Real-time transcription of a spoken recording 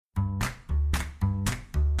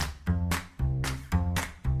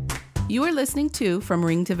You are listening to From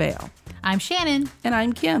Ring to Veil. I'm Shannon. And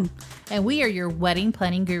I'm Kim. And we are your wedding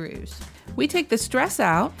planning gurus. We take the stress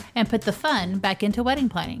out and put the fun back into wedding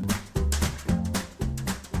planning.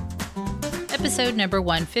 Episode number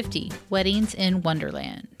 150, Weddings in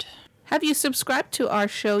Wonderland. Have you subscribed to our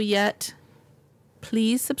show yet?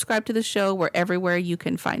 Please subscribe to the show. We're everywhere you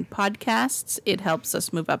can find podcasts. It helps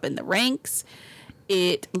us move up in the ranks.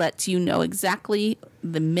 It lets you know exactly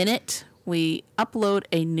the minute we upload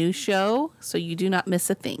a new show, so you do not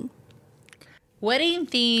miss a thing. Wedding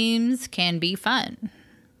themes can be fun.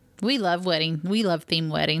 We love wedding. We love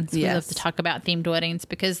themed weddings. Yes. We love to talk about themed weddings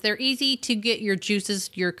because they're easy to get your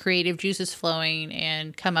juices, your creative juices flowing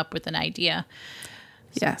and come up with an idea.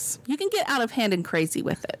 Yes. You can get out of hand and crazy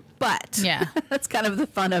with it, but yeah, that's kind of the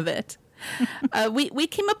fun of it. We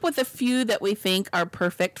came up with a few that we think are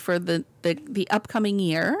perfect for the upcoming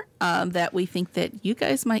year that we think that you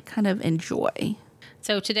guys might kind of enjoy.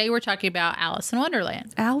 So today we're talking about Alice in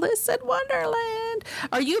Wonderland. Alice in Wonderland.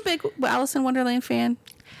 Are you a big Alice in Wonderland fan?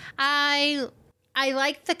 I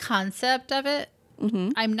like the concept of it.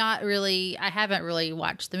 Mm-hmm. I haven't really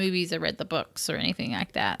watched the movies or read the books or anything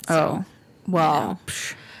like that. So, oh, well,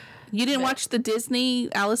 you didn't watch the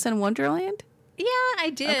Disney Alice in Wonderland? Yeah, I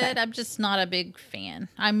did. Okay. I'm just not a big fan.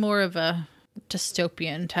 I'm more of a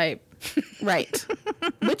dystopian type. Right.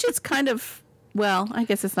 Which is kind of, well, I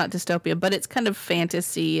guess it's not dystopia, but it's kind of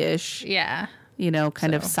fantasy-ish. Yeah. You know,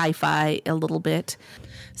 kind of sci-fi a little bit.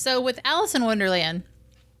 So with Alice in Wonderland,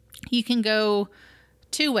 you can go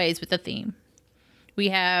two ways with the theme. We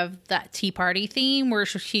have that tea party theme where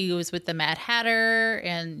she was with the Mad Hatter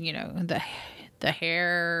and, you know, the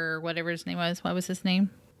hair or whatever his name was. What was his name?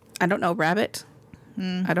 I don't know. Rabbit?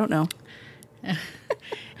 I don't know.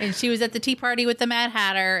 And she was at the tea party with the Mad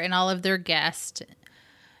Hatter and all of their guests.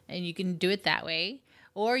 And you can do it that way.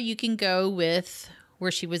 Or you can go with where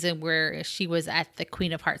she was at the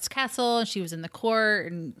Queen of Hearts castle and she was in the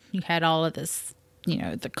court and you had all of this, you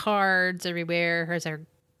know, the cards everywhere,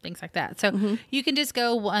 things like that. So you can just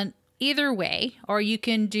go either way, or you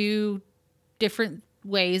can do different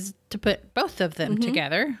ways to put both of them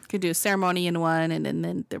together. You could do a ceremony in one and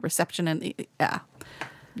then the reception and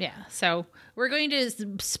yeah. So we're going to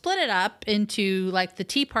split it up into like the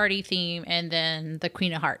tea party theme and then the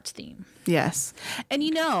Queen of Hearts theme. Yes. And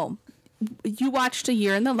you know, you watched A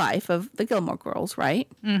Year in the Life of the Gilmore Girls, right?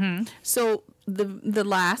 Mm-hmm. So the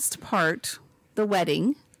last part, the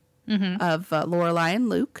wedding of Lorelai and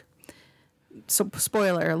Luke. So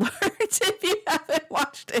spoiler alert if you haven't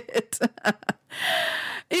watched it.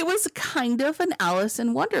 It was kind of an Alice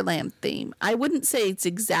in Wonderland theme. I wouldn't say it's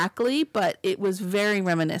exactly, but it was very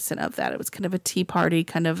reminiscent of that. It was kind of a tea party,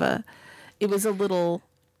 it was a little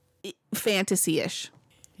fantasy-ish.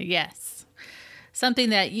 Yes. Something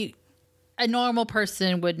that a normal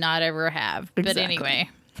person would not ever have. Exactly. But anyway.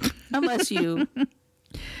 Unless you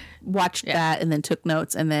watched that and then took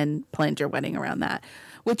notes and then planned your wedding around that,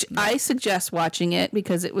 which I suggest watching it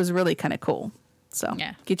because it was really kind of cool. So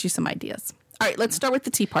get you some ideas. All right, let's start with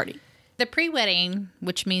the tea party. The pre-wedding,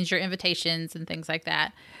 which means your invitations and things like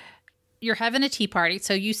that. You're having a tea party,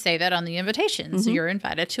 so you say that on the invitations. You're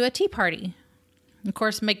invited to a tea party. Of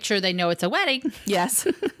course, make sure they know it's a wedding. Yes.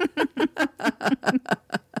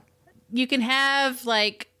 You can have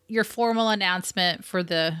like your formal announcement for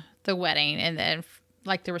the wedding, and then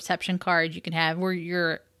like the reception card you can have where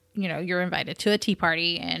you're invited to a tea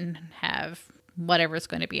party and have whatever's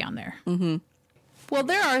going to be on there. Mm-hmm. Well,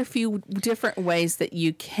 there are a few different ways that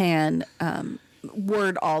you can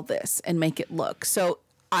word all this and make it look. So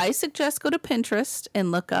I suggest go to Pinterest and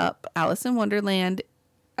look up Alice in Wonderland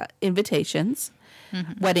invitations,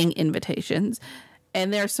 wedding invitations.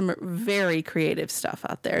 And there's some very creative stuff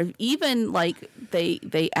out there. Even like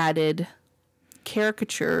they added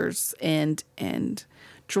caricatures and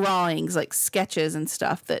drawings, like sketches and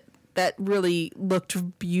stuff that really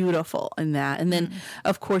looked beautiful in that. And then,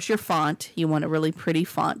 of course, your font. You want a really pretty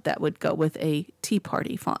font that would go with a tea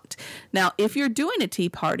party font. Now, if you're doing a tea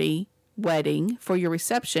party wedding for your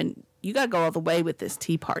reception, you got to go all the way with this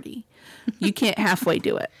tea party. You can't halfway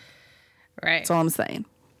do it. Right. That's all I'm saying.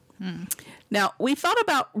 Now, we thought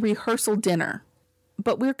about rehearsal dinner,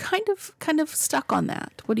 but we're kind of stuck on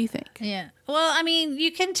that. What do you think? Yeah. Well, I mean,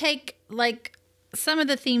 you can take like some of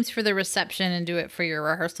the themes for the reception and do it for your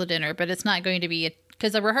rehearsal dinner, but it's not going to be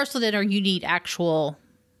because a rehearsal dinner, you need actual,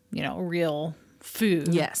 real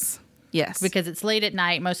food. Yes. Because it's late at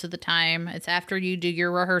night most of the time. It's after you do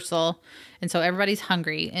your rehearsal. And so everybody's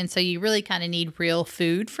hungry. And so you really kind of need real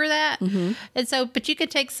food for that. Mm-hmm. And so, but you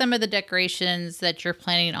could take some of the decorations that you're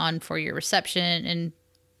planning on for your reception and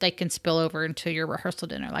they can spill over into your rehearsal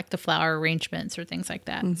dinner, like the flower arrangements or things like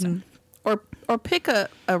that. Mm-hmm. So. or pick a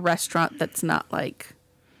restaurant that's not like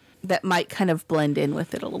that might kind of blend in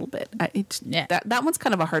with it a little bit. That one's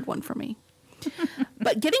kind of a hard one for me.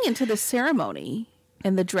 But getting into the ceremony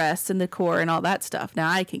and the dress and the decor and all that stuff, now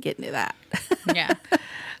I can get into that. Yeah,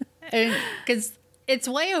 because it's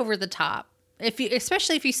way over the top.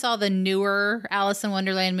 Especially if you saw the newer Alice in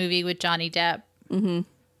Wonderland movie with Johnny Depp. Mm-hmm.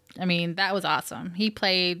 I mean, that was awesome. He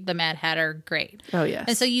played the Mad Hatter great. Oh yes.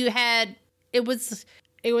 And so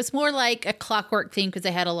it was more like a clockwork theme because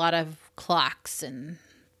they had a lot of clocks and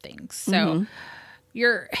things. So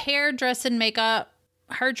your hair, dress, and makeup.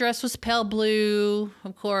 Her dress was pale blue.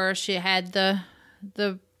 Of course, she had the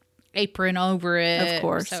apron over it. Of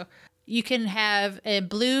course. So you can have a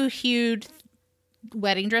blue-hued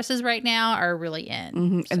wedding dresses right now are really in.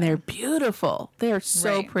 Mm-hmm. So. And they're beautiful. They are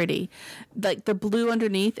so pretty. Like the blue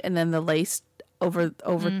underneath and then the lace over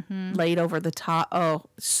laid over the top. Oh,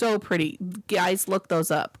 so pretty. Guys, look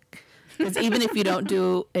those up. Because even if you don't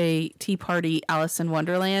do a tea party Alice in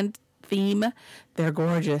Wonderland theme, they're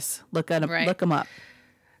gorgeous. Look them up.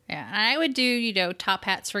 Yeah, and I would do, top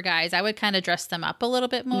hats for guys. I would kind of dress them up a little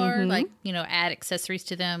bit more, like, add accessories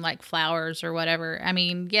to them, like flowers or whatever. I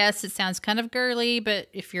mean, yes, it sounds kind of girly, but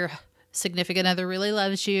if your significant other really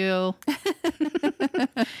loves you,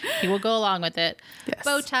 he will go along with it. Yes.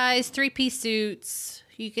 Bow ties, three-piece suits.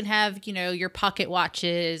 You can have, your pocket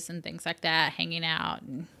watches and things like that hanging out.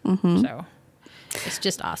 And so it's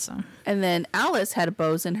just awesome. And then Alice had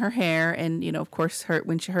bows in her hair and, of course,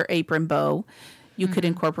 her apron bow. You could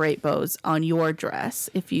incorporate bows on your dress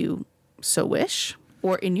if you so wish,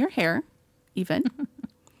 or in your hair, even.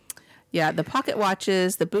 Yeah, the pocket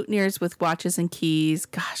watches, the boutonnieres with watches and keys.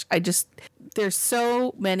 Gosh, there's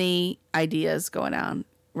so many ideas going on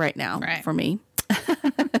right now for me.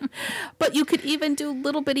 But you could even do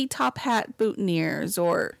little bitty top hat boutonnieres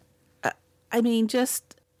or,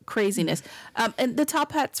 just craziness. And the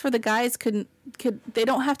top hats for the guys they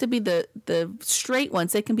don't have to be the straight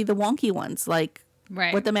ones. They can be the wonky ones, like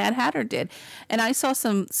what the Mad Hatter did. And I saw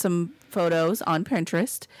some photos on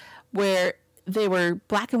Pinterest where they were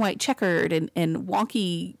black and white checkered and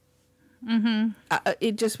wonky.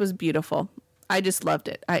 It just was beautiful. I just loved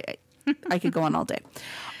it. I could go on all day.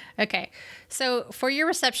 Okay. So for your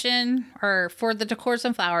reception or for the decors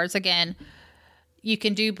and flowers, again, you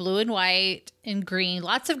can do blue and white and green,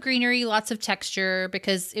 lots of greenery, lots of texture,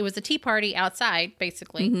 because it was a tea party outside,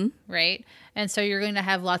 basically, right? And so you're going to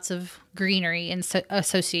have lots of greenery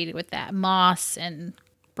associated with that, moss and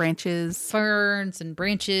branches, ferns and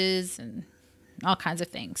branches and all kinds of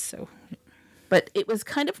things. So, but it was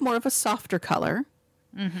kind of more of a softer color.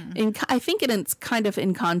 And I think it's kind of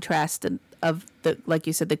in contrast of the, like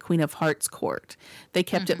you said, the Queen of Hearts court. They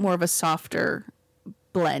kept it more of a softer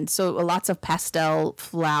blend. So lots of pastel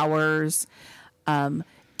flowers,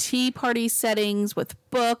 tea party settings with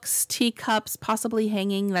books, teacups, possibly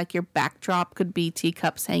hanging, like your backdrop could be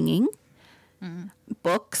teacups hanging,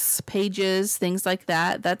 books, pages, things like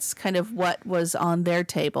that. That's kind of what was on their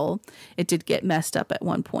table. It did get messed up at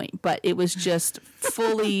one point, but it was just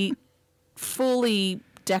fully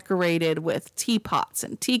decorated with teapots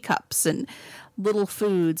and teacups and little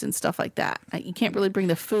foods and stuff like that. You can't really bring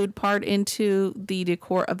the food part into the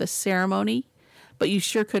decor of the ceremony, but you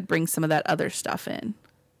sure could bring some of that other stuff in.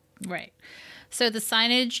 Right. So the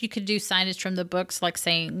signage, you could do signage from the books, like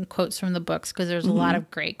saying quotes from the books, because there's a lot of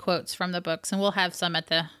great quotes from the books, and we'll have some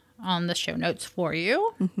on the show notes for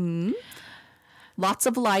you. Lots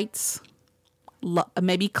of lights,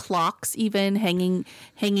 maybe clocks, even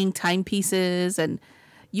hanging timepieces, and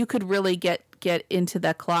you could really get into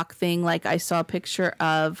that clock thing. Like I saw a picture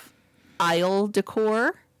of aisle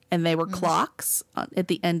decor, and they were clocks at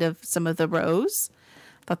the end of some of the rows.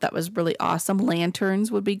 Thought that was really awesome.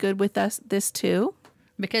 Lanterns would be good with this too.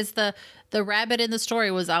 Because the rabbit in the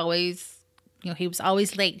story was always, he was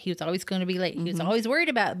always late. He was always going to be late. He was always worried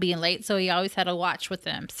about being late, so he always had a watch with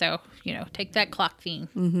him. So, take that clock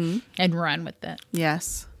theme and run with it.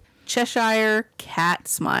 Yes. Cheshire cat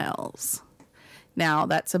smiles. Now,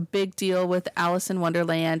 that's a big deal with Alice in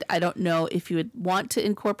Wonderland. I don't know if you would want to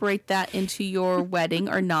incorporate that into your wedding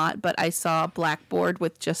or not, but I saw a blackboard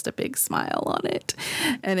with just a big smile on it.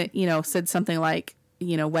 And it, said something like,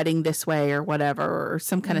 wedding this way or whatever, or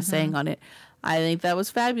some kind of saying on it. I think that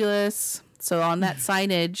was fabulous. So on that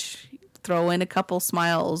signage, throw in a couple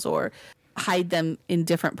smiles or hide them in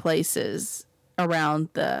different places around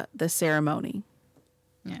the ceremony.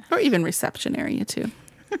 Yeah. Or even reception area too.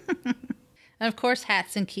 And of course,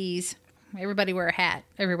 hats and keys. Everybody wear a hat.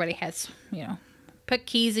 Everybody has, put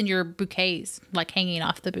keys in your bouquets, like hanging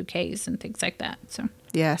off the bouquets and things like that. So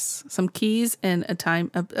yes, some keys and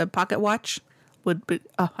a pocket watch would be.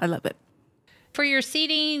 Oh, I love it. For your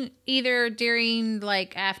seating, either during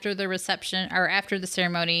like after the reception or after the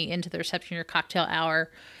ceremony into the reception or cocktail hour,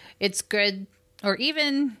 it's good, or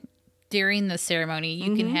even during the ceremony,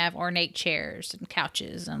 you can have ornate chairs and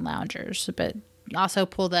couches and loungers, but also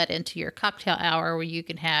pull that into your cocktail hour where you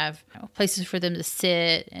can have places for them to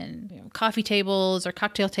sit and coffee tables or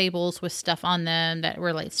cocktail tables with stuff on them that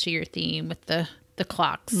relates to your theme with the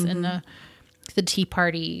clocks and the tea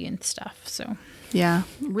party and stuff. So yeah,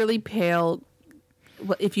 really pale.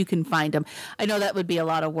 If you can find them. I know that would be a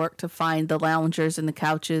lot of work to find the loungers and the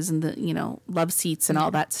couches and the, love seats and all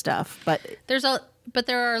that stuff. But there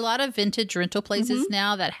are a lot of vintage rental places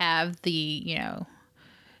now that have the,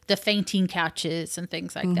 the fainting couches and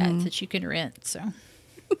things like that you can rent. So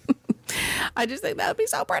I just think that would be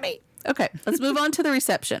so pretty. Okay, let's move on to the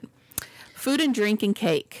reception. Food and drink and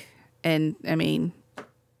cake. And I mean,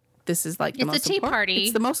 this is like it's a tea party.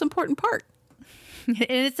 It's the most important part. And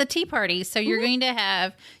it's a tea party, so you're going to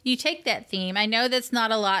have, you take that theme. I know that's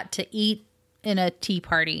not a lot to eat in a tea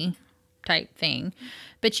party type thing,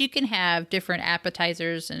 but you can have different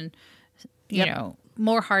appetizers and, you know,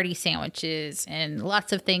 more hearty sandwiches and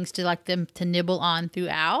lots of things to like them to nibble on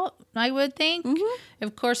throughout, I would think.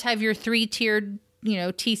 Of course, have your 3-tiered,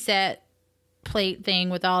 tea set plate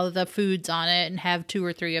thing with all of the foods on it and have 2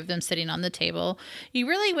 or 3 of them sitting on the table. You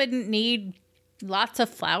really wouldn't need lots of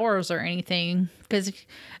flowers or anything because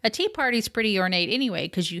a tea party is pretty ornate anyway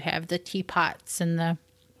because you have the teapots and the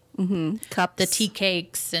cups, the tea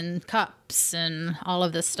cakes and cups and all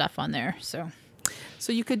of this stuff on there. So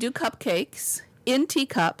you could do cupcakes in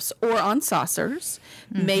teacups or on saucers,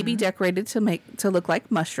 maybe decorated to look like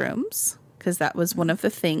mushrooms because that was one of the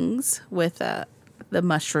things with the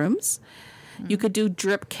mushrooms. You could do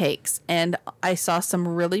drip cakes, and I saw some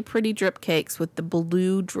really pretty drip cakes with the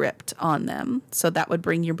blue dripped on them, so that would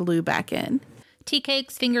bring your blue back in. Tea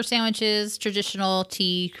cakes, finger sandwiches, traditional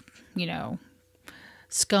tea,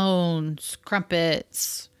 scones,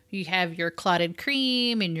 crumpets. You have your clotted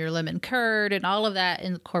cream and your lemon curd and all of that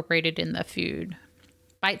incorporated in the food.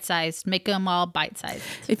 Bite-sized. Make them all bite-sized.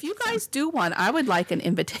 If you guys do one, I would like an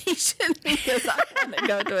invitation because I want to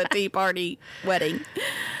go to a tea party wedding.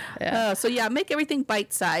 Yeah. Make everything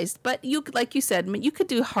bite-sized. But you, like you said, you could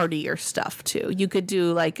do heartier stuff too. You could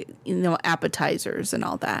do appetizers and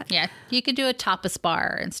all that. Yeah, you could do a tapas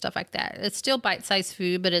bar and stuff like that. It's still bite-sized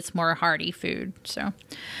food, but it's more hearty food. So,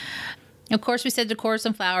 of course, we said decors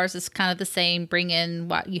and flowers is kind of the same. Bring in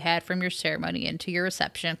what you had from your ceremony into your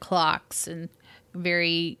reception. Clocks and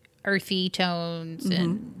very earthy tones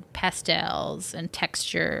and pastels and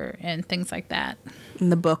texture and things like that.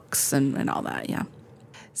 And the books and all that, yeah.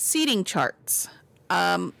 Seating charts.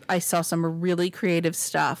 I saw some really creative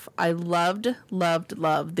stuff. I loved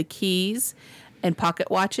the keys and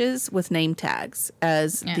pocket watches with name tags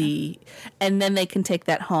as and then they can take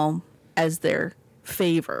that home as their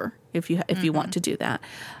favor if you want to do that.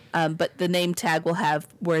 But the name tag will have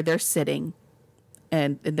where they're sitting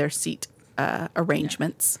and their seat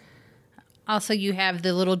arrangements. Also, you have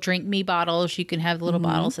the little drink me bottles. You can have the little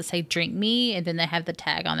bottles that say drink me, and then they have the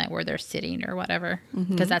tag on it where they're sitting or whatever,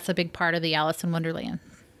 because that's a big part of the Alice in Wonderland.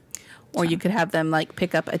 Or you could have them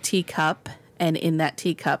pick up a teacup, and in that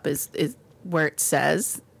teacup is where it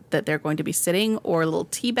says that they're going to be sitting, or little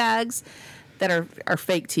tea bags that are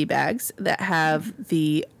fake tea bags that have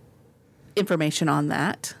the information on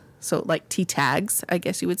that. So like tea tags, I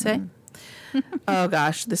guess you would say. Oh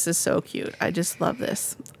gosh, this is so cute. I just love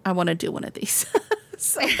this. I want to do one of these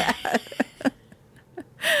so bad.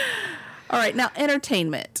 All right, now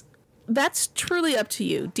entertainment. That's truly up to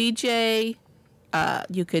you. DJ,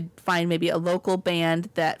 you could find maybe a local band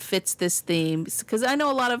that fits this theme, because I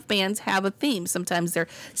know a lot of bands have a theme. Sometimes they're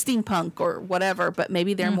steampunk or whatever, but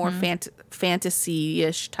maybe they're more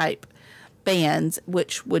fantasy-ish type bands,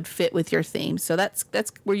 which would fit with your theme. So that's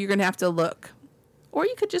where you're going to have to look. Or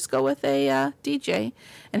you could just go with a DJ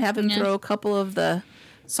and have him throw a couple of the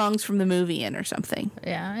songs from the movie in or something.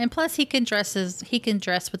 Yeah, and plus he can dress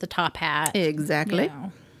with the top hat. Exactly.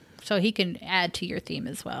 So he can add to your theme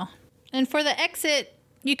as well. And for the exit,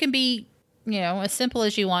 you can be, as simple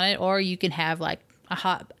as you want it, or you can have like a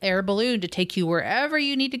hot air balloon to take you wherever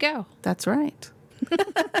you need to go. That's right.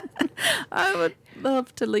 I would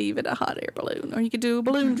love to leave in a hot air balloon, or you could do a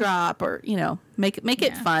balloon drop, or make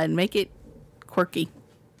it fun, make it quirky.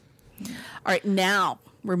 All right, now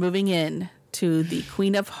we're moving in to the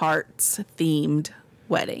Queen of Hearts themed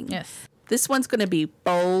wedding. Yes. This one's going to be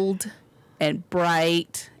bold and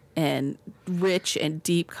bright and rich and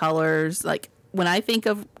deep colors. Like when I think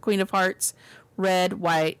of Queen of Hearts, red,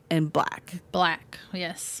 white, and black. Black,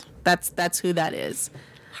 yes. That's who that is.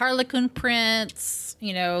 Harlequin prints,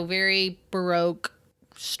 you know, very Baroque,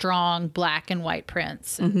 strong black and white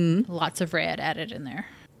prints, and lots of red added in there.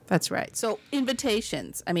 That's right. So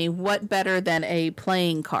invitations. I mean, what better than a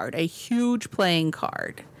playing card, a huge playing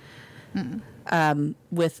card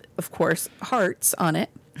with, of course, hearts on it,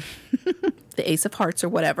 the ace of hearts or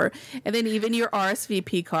whatever. And then even your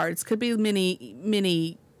RSVP cards could be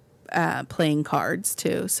mini playing cards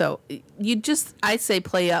too. So I say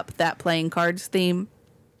play up that playing cards theme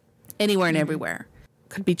anywhere and everywhere.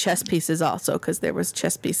 Could be chess pieces also, because there was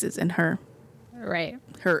chess pieces in her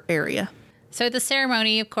area. So the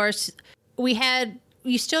ceremony, of course,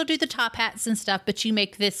 you still do the top hats and stuff, but you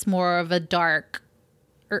make this more of a darker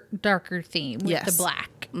theme with the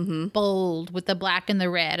black, bold with the black and the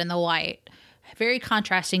red and the white, very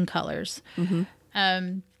contrasting colors. You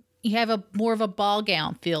have more of a ball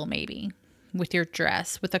gown feel maybe with your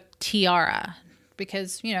dress, with a tiara,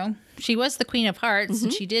 because, you know, she was the Queen of Hearts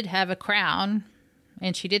and she did have a crown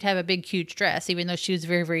and she did have a big, huge dress, even though she was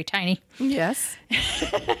very, very tiny. Yes.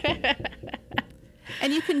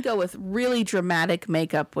 And you can go with really dramatic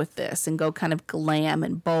makeup with this and go kind of glam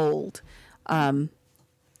and bold.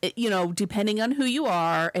 You know, depending on who you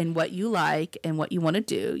are and what you like and what you want to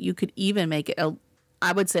do, you could even make it,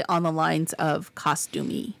 I would say, on the lines of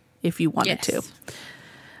costumey if you wanted to.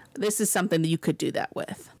 This is something that you could do that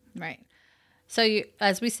with. Right. So,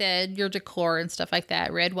 as we said, your decor and stuff like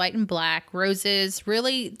that, red, white, and black, roses,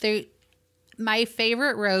 really, my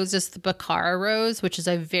favorite rose is the Baccara rose, which is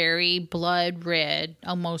a very blood red,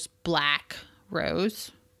 almost black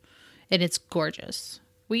rose. And it's gorgeous.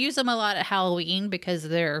 We use them a lot at Halloween because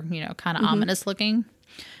they're, you know, kind of ominous looking.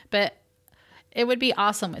 But it would be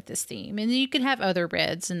awesome with this theme. And you can have other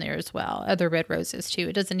reds in there as well, other red roses too.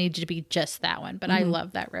 It doesn't need to be just that one, but I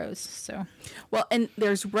love that rose. So, well, and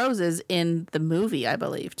there's roses in the movie, I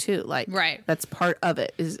believe, too. Like, that's part of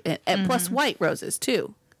it. And plus white roses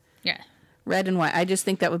too. Yeah. Red and white. I just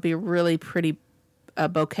think that would be a really pretty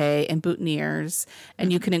bouquet and boutonnieres.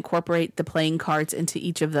 And you can incorporate the playing cards into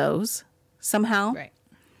each of those somehow. Right.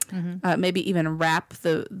 Maybe even wrap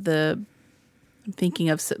I'm thinking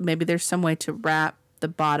of maybe there's some way to wrap the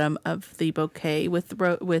bottom of the bouquet with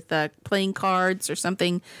playing cards or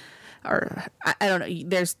something. Or I don't know.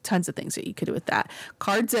 There's tons of things that you could do with that.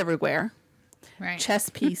 Cards everywhere. Right. Chess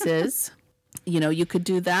pieces. You know, you could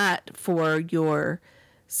do that for your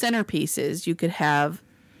centerpieces. You could have,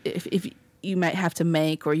 if you might have to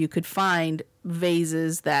make, or you could find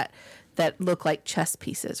vases that look like chess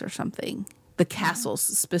pieces or something. The castles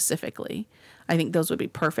specifically. I think those would be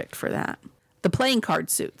perfect for that. The playing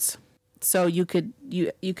card suits. So you could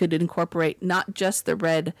incorporate not just the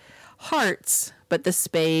red hearts, but the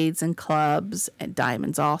spades and clubs and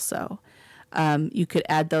diamonds also. You could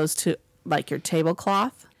add those to like your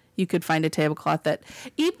tablecloth. You could find a tablecloth that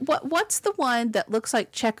what's the one that looks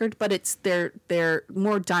like checkered, but they're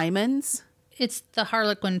more diamonds. It's the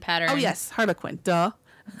Harlequin pattern. Oh yes, Harlequin. Duh.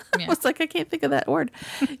 Yeah. I was like, I can't think of that word.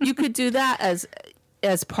 You could do that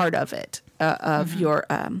as part of it of your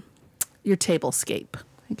tablescape,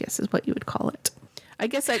 I guess is what you would call it. I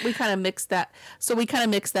guess we kind of mixed that. So we kind of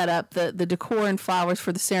mixed that up. The decor and flowers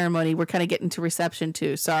for the ceremony. We're kind of getting to reception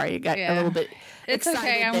too. Sorry, I got a little bit excited. It's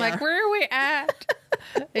okay. I'm like, where are we at?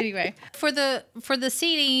 Anyway, for the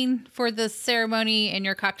seating for the ceremony and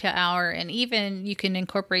your cocktail hour, and even you can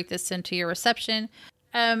incorporate this into your reception.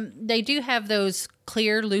 They do have those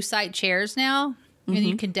clear lucite chairs now, and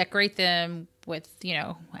you can decorate them with, you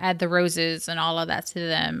know, add the roses and all of that to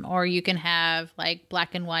them, or you can have like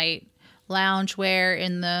black and white loungewear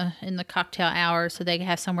in the cocktail hour, so they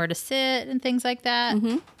have somewhere to sit and things like that.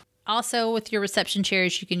 Also, with your reception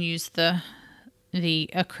chairs, you can use the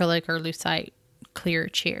acrylic or lucite clear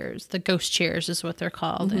chairs. The ghost chairs is what they're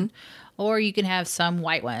called, or you can have some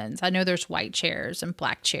white ones. I know there's white chairs and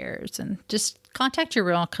black chairs, and just contact your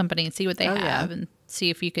real company and see what they have and see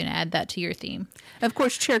if you can add that to your theme. Of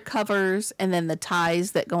course, chair covers and then the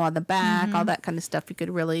ties that go on the back, all that kind of stuff. You could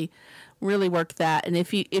really work that. And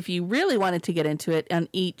if you really wanted to get into it, on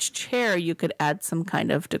each chair, you could add some kind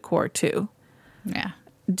of decor too. Yeah.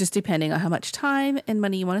 Just depending on how much time and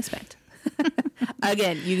money you want to spend.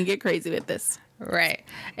 Again, you can get crazy with this. Right.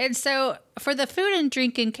 And so for the food and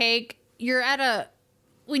drink and cake,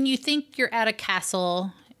 when you think you're at a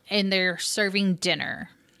castle and they're serving dinner,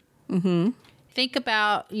 think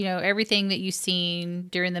about, you know, everything that you've seen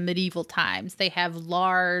during the medieval times. They have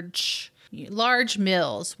large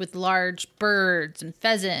meals with large birds and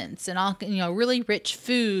pheasants and all, you know, really rich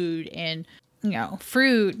food and, you know,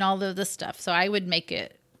 fruit and all of this stuff. So I would make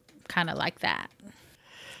it kind of like that.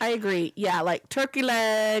 I agree. Yeah, like turkey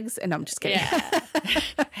legs. And I'm just kidding. Yeah.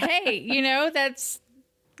 Hey, you know,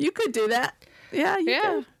 You could do that. Yeah, you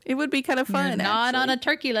could. It would be kind of fun. Not on a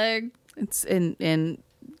turkey leg. It's in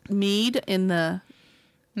mead in the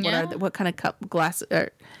what kind of cup glass?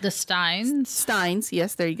 The steins. Steins.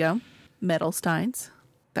 Yes, there you go. Metal steins.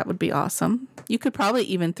 That would be awesome. You could probably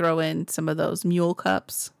even throw in some of those mule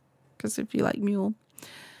cups, because if you like mule.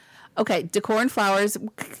 Okay, decor and flowers.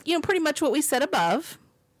 Pretty much what we said above,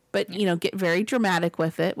 but get very dramatic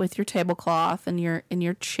with it, with your tablecloth and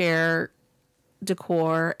your chair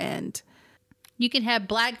decor, and you can have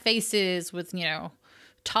black vases with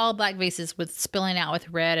tall black vases with spilling out with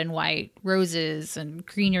red and white roses and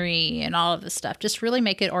greenery and all of this stuff. Just really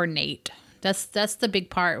make it ornate. That's the big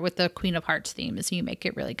part with the Queen of Hearts theme, is you make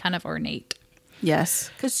it really kind of ornate. Yes,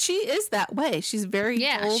 because she is that way. She's very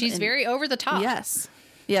bold, she's very over the top.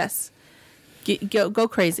 Yes. Go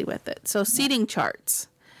crazy with it. So seating charts.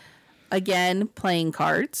 Again, playing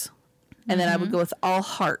cards. And then I would go with all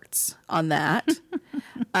hearts on that.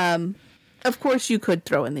 Of course, you could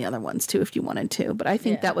throw in the other ones too if you wanted to, but I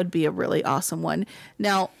think that would be a really awesome one.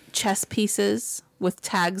 Now, chess pieces with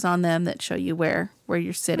tags on them that show you where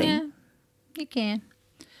you're sitting. Yeah, you can.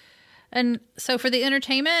 And so for the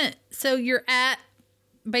entertainment, so you're at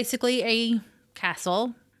basically a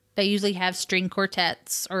castle. They usually have string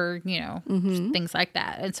quartets or, things like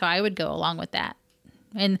that. And so I would go along with that.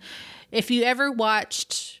 And if you ever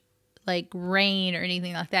watched like Rain or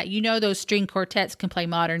anything like that, those string quartets can play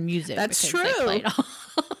modern music. That's true. That would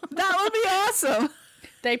be awesome.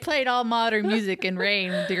 They played all modern music in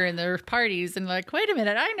Rain during their parties, and like, wait a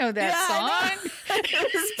minute, I know that song.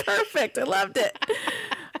 It was perfect. I loved it.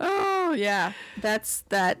 Oh yeah,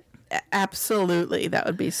 that. Absolutely, that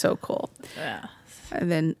would be so cool. Yeah. And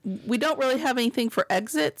then we don't really have anything for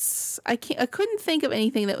exits. I couldn't think of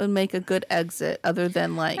anything that would make a good exit other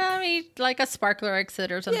than like a sparkler exit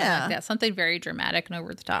or something like that. Something very dramatic and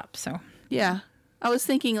over the top. So yeah, I was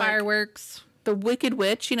thinking fireworks. Like the Wicked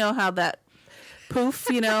Witch. How that poof.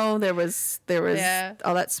 There was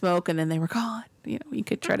all that smoke and then they were gone. You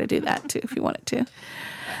could try to do that too if you wanted to.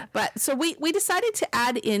 But so we decided to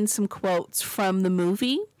add in some quotes from the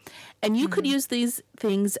movie, and you could use these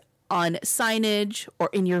things on signage or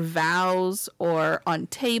in your vows or on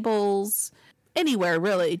tables, anywhere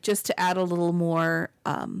really, just to add a little more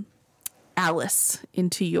Alice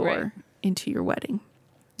into your wedding.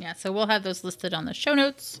 Yeah, so we'll have those listed on the show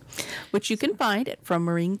notes, which you can find at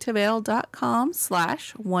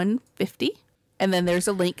frommaringtovail.com/150. And then there's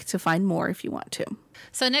a link to find more if you want to.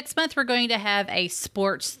 So next month we're going to have a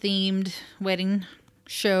sports themed wedding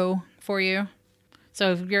show for you.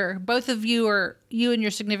 So if both of you and your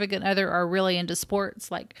significant other are really into sports,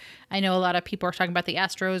 like I know a lot of people are talking about the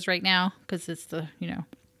Astros right now because it's the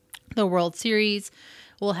World Series.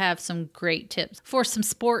 We'll have some great tips for some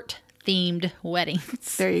sport themed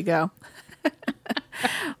weddings. There you go.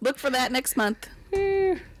 Look for that next month.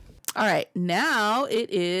 All right, now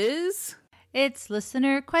it's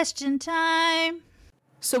listener question time.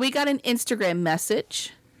 So we got an Instagram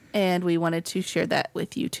message, and we wanted to share that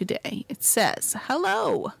with you today. It says,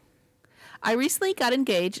 "Hello. I recently got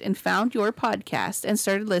engaged and found your podcast and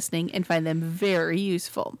started listening and find them very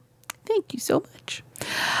useful. Thank you so much.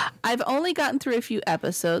 I've only gotten through a few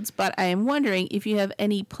episodes, but I am wondering if you have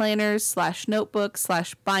any planners / notebooks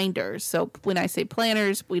 / binders. So when I say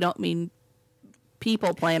planners, we don't mean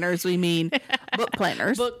people planners. We mean book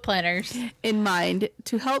planners. Book planners. In mind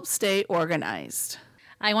to help stay organized.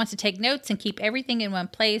 I want to take notes and keep everything in one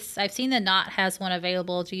place. I've seen the Knot has one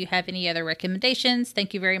available. Do you have any other recommendations?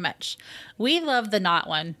 Thank you very much." We love the Knot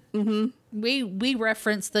one. Mm-hmm. We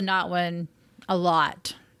reference the Knot one a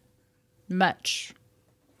lot. Much.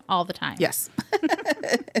 All the time. Yes.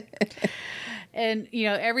 And,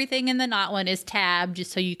 everything in the Knot one is tabbed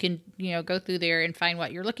just so you can, go through there and find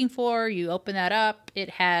what you're looking for. You open that up.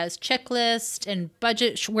 It has checklists and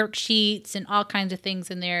budget worksheets and all kinds of things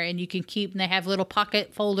in there. And you can and they have little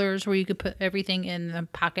pocket folders where you can put everything in the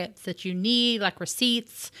pockets that you need, like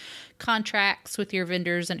receipts, contracts with your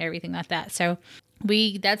vendors and everything like that. So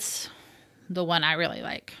that's the one I really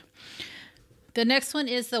like. The next one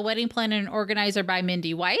is the Wedding Planner and Organizer by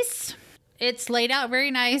Mindy Weiss. It's laid out very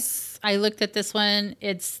nice. I looked at this one.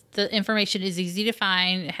 The information is easy to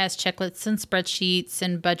find. It has checklists and spreadsheets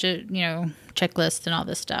and budget, checklists and all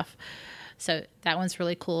this stuff. So that one's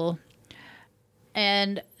really cool.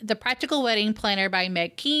 And the Practical Wedding Planner by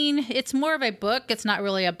Meg Keene. It's more of a book. It's not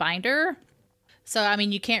really a binder. So,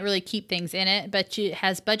 you can't really keep things in it, but it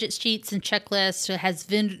has budget sheets and checklists. It has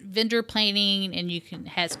vendor planning, and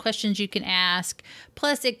has questions you can ask.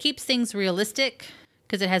 Plus, it keeps things realistic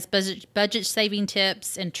because it has budget saving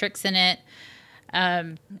tips and tricks in it.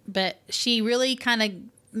 But she really kind of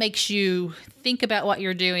makes you think about what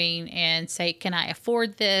you're doing and say, can I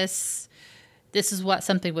afford this? This is what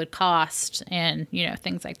something would cost, and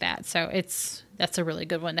things like that. So that's a really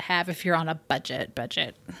good one to have if you're on a budget.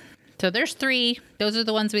 So there's 3. Those are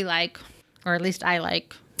the ones we like, or at least I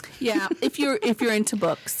like. Yeah, if you're into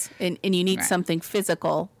books and you need something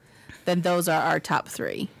physical, then those are our top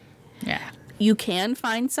 3. Yeah. You can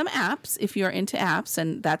find some apps if you're into apps,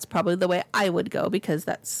 and that's probably the way I would go because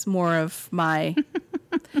that's more of my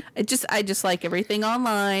I just like everything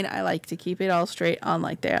online. I like to keep it all straight on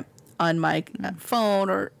like that on my phone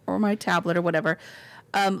or my tablet or whatever.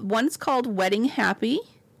 One's called Wedding Happy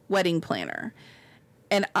Wedding Planner.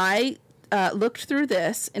 And I looked through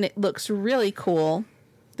this, and it looks really cool.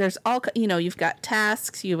 There's all, you've got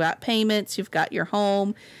tasks, you've got payments, you've got your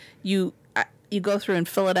home. You go through and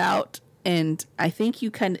fill it out. And I think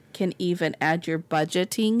you can even add your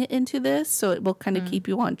budgeting into this, so it will kind of keep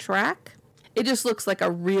you on track. It just looks like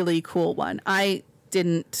a really cool one. I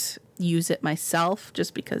didn't use it myself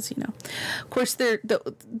just because, Of course,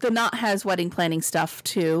 the Knot has wedding planning stuff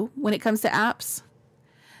too when it comes to apps.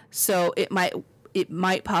 So it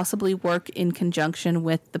might possibly work in conjunction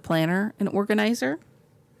with the planner and organizer.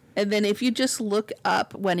 And then if you just look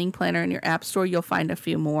up wedding planner in your app store, you'll find a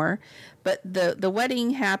few more. But the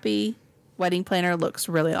Wedding Happy Wedding Planner looks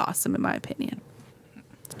really awesome in my opinion.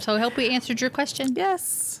 So I hope we answered your question.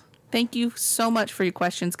 Yes. Thank you so much for your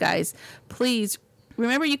questions, guys. Please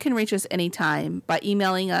remember you can reach us anytime by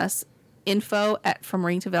emailing us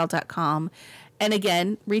info@fromringtoveil.com. And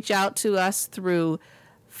again, reach out to us through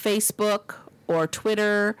Facebook or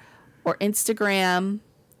Twitter or Instagram,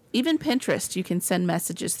 even Pinterest. You can send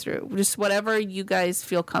messages through. Just whatever you guys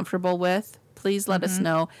feel comfortable with, please let us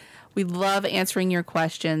know. We love answering your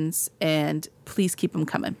questions, and please keep them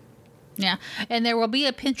coming. Yeah. And there will be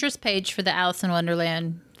a Pinterest page for the Alice in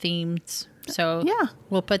Wonderland themes. So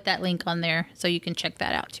we'll put that link on there so you can check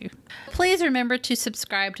that out too. Please remember to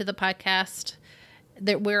subscribe to the podcast.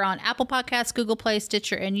 We're on Apple Podcasts, Google Play,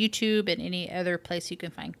 Stitcher, and YouTube, and any other place you can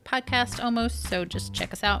find podcasts almost. So just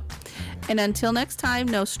check us out. And until next time,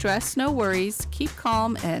 no stress, no worries. Keep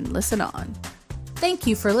calm and listen on. Thank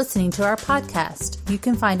you for listening to our podcast. You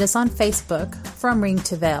can find us on Facebook, From Ring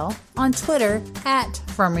to Veil, on Twitter,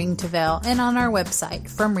 @From Ring to Veil, and on our website,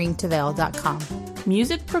 FromRingToVeil.com.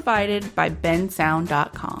 Music provided by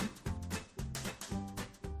bensound.com.